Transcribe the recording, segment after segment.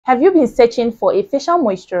Have you been searching for a facial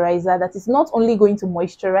moisturizer that is not only going to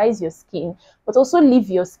moisturize your skin, but also leave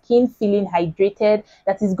your skin feeling hydrated,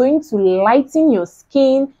 that is going to lighten your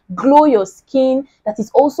skin, glow your skin, that is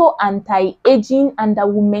also anti-aging, and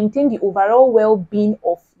that will maintain the overall well-being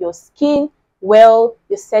of your skin? Well,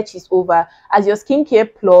 your search is over. As your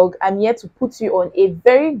skincare plug, I'm here to put you on a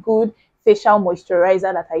very good facial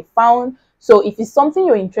moisturizer that I found. So if it's something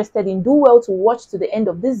you're interested in, do well to watch to the end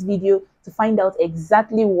of this video to find out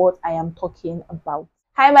exactly what I am talking about.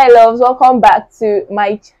 Hi my loves, welcome back to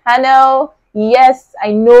my channel. Yes,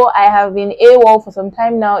 I know I have been AWOL for some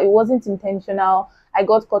time now. It wasn't intentional. I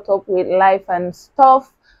got caught up with life and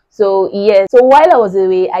stuff. So yes, so while I was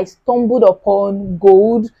away, I stumbled upon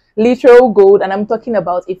gold, literal gold, and I'm talking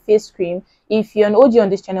about a face cream. If you're an OG on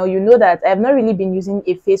this channel, you know that I've not really been using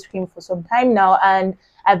a face cream for some time now, and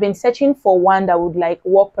I've been searching for one that would like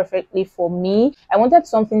work perfectly for me. I wanted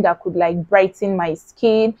something that could like brighten my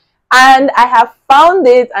skin, and I have found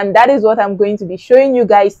it, and that is what I'm going to be showing you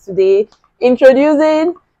guys today.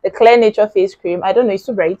 Introducing the Clear Nature face cream. I don't know, it's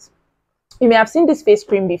too bright. You may have seen this face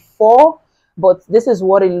cream before, but this is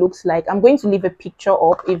what it looks like. I'm going to leave a picture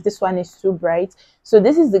up if this one is too bright. So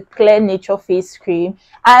this is the Clear Nature face cream,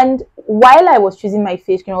 and while I was choosing my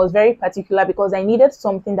face cream, I was very particular because I needed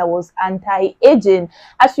something that was anti-aging.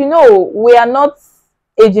 As you know, we are not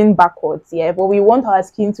aging backwards, yeah, but we want our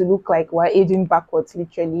skin to look like we're aging backwards,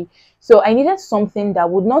 literally. So I needed something that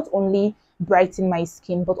would not only brighten my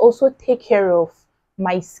skin, but also take care of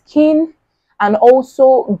my skin and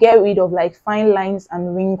also get rid of like fine lines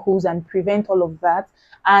and wrinkles and prevent all of that.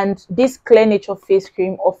 And this Clear Nature face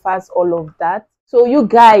cream offers all of that. So you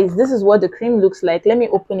guys, this is what the cream looks like. Let me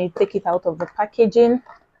open it, take it out of the packaging.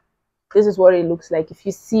 This is what it looks like. If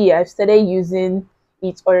you see, I've started using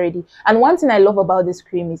it already. And one thing I love about this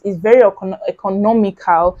cream is it's very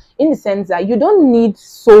economical, in the sense that you don't need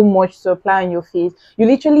so much to apply on your face. You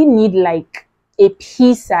literally need like a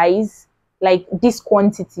pea size, like this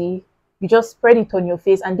quantity. You just spread it on your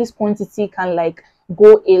face, and this quantity can like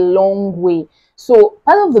go a long way. So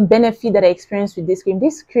part of the benefit that I experienced with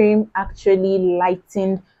this cream actually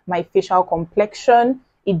lightened my facial complexion.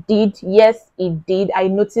 It did, yes, it did. I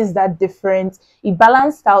noticed that difference. It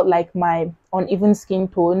balanced out like my uneven skin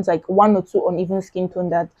tones, like one or two uneven skin tone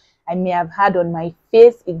that I may have had on my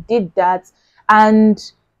face. It did that, and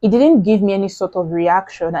it didn't give me any sort of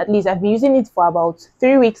reaction. At least I've been using it for about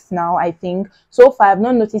 3 weeks now, I think. So far, I've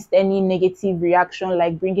not noticed any negative reaction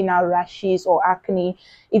like bringing out rashes or acne.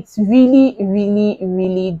 It's really, really,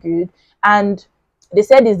 really good. And they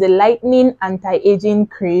said it's the Lightening anti-aging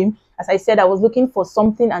cream. As I said, I was looking for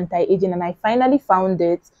something anti-aging, and I finally found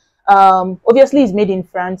it. Obviously, it's made in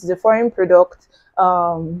France. It's a foreign product.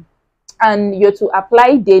 And you're to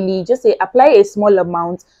apply daily. Just say apply a small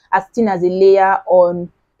amount, as thin as a layer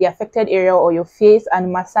on the affected area or your face,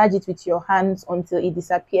 and massage it with your hands until it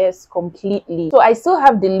disappears completely. So I still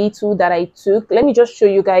have the little that I took. Let me just show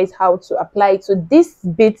you guys how to apply it. So this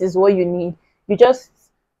bit is what you need. You just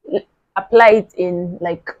apply it in,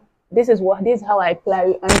 like, this is how I apply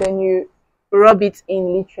it, and then you rub it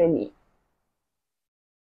in, literally.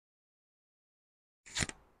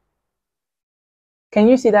 Can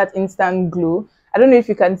you see that instant glow? I don't know if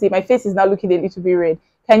you can see. My face is now looking a little bit red.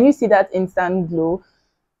 Can you see that instant glow?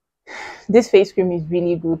 This face cream is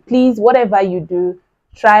really good. Please, whatever you do,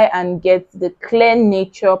 try and get the Clear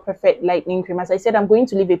Nature Perfect Lightening Cream. As I said, I'm going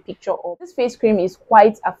to leave a picture of this face cream. Is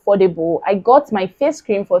quite affordable. I got my face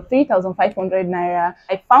cream for 3,500 naira.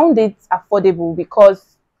 I found it affordable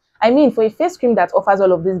because, I mean, for a face cream that offers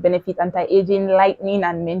all of these benefits, anti-aging, lightening,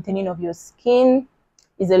 and maintaining of your skin,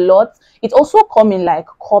 is a lot. It also comes in like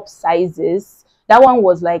cup sizes. That one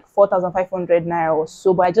was like 4,500 naira or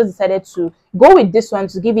so, but I just decided to go with this one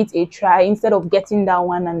to give it a try instead of getting that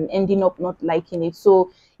one and ending up not liking it.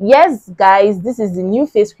 So yes, guys, this is the new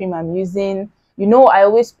face cream I'm using. You know, I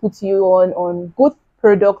always put you on good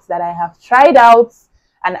products that I have tried out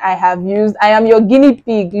and I have used. I am your guinea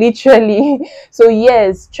pig, literally. So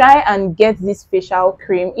yes, try and get this facial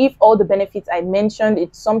cream. If all the benefits I mentioned,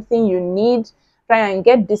 it's something you need, try and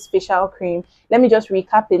get this facial cream. Let me just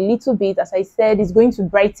recap a little bit. As I said, it's going to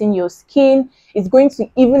brighten your skin. It's going to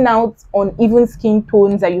even out uneven skin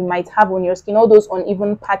tones that you might have on your skin, all those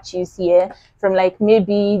uneven patches here from like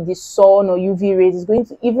maybe the sun or UV rays. It's going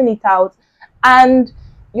to even it out, and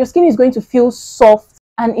your skin is going to feel soft,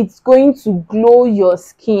 and it's going to glow your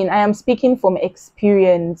skin. I am speaking from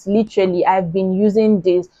experience. Literally, I've been using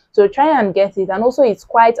this. So try and get it. And also, it's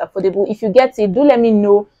quite affordable. If you get it, do let me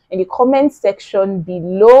know in the comment section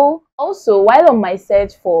below. Also, while on my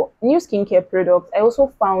search for new skincare products, I also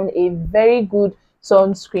found a very good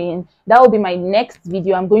sunscreen. That will be my next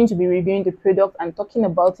video. I'm going to be reviewing the product and talking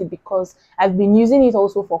about it because I've been using it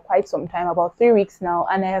also for quite some time, about 3 weeks now,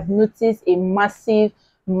 and I have noticed a massive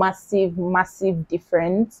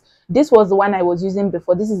difference. This was the one I was using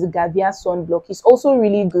before. This is the Gavia sunblock. It's also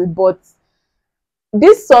really good, but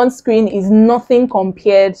this sunscreen is nothing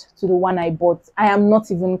compared to the one I bought. I am not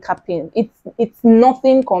even capping. It's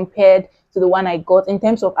nothing compared to the one I got in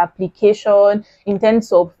terms of application, in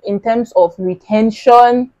terms of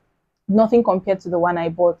retention. Nothing compared to the one I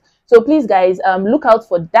bought. So please guys, look out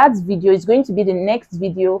for that video. It's going to be the next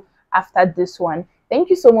video after this one. Thank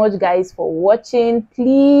you so much guys for watching.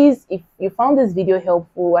 Please, if you found this video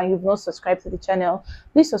helpful and you've not subscribed to the channel,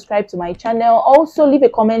 please subscribe to my channel. Also leave a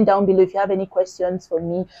comment down below if you have any questions for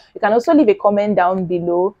me. You can also leave a comment down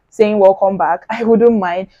below saying welcome back. I wouldn't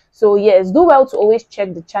mind. So yes, do well to always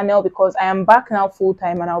check the channel because I am back now full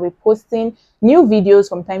time and I'll be posting new videos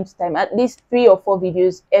from time to time, at least 3 or 4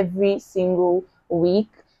 videos every single week.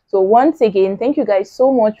 So once again, thank you guys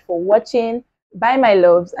so much for watching. Bye my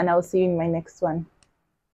loves, and I'll see you in my next one.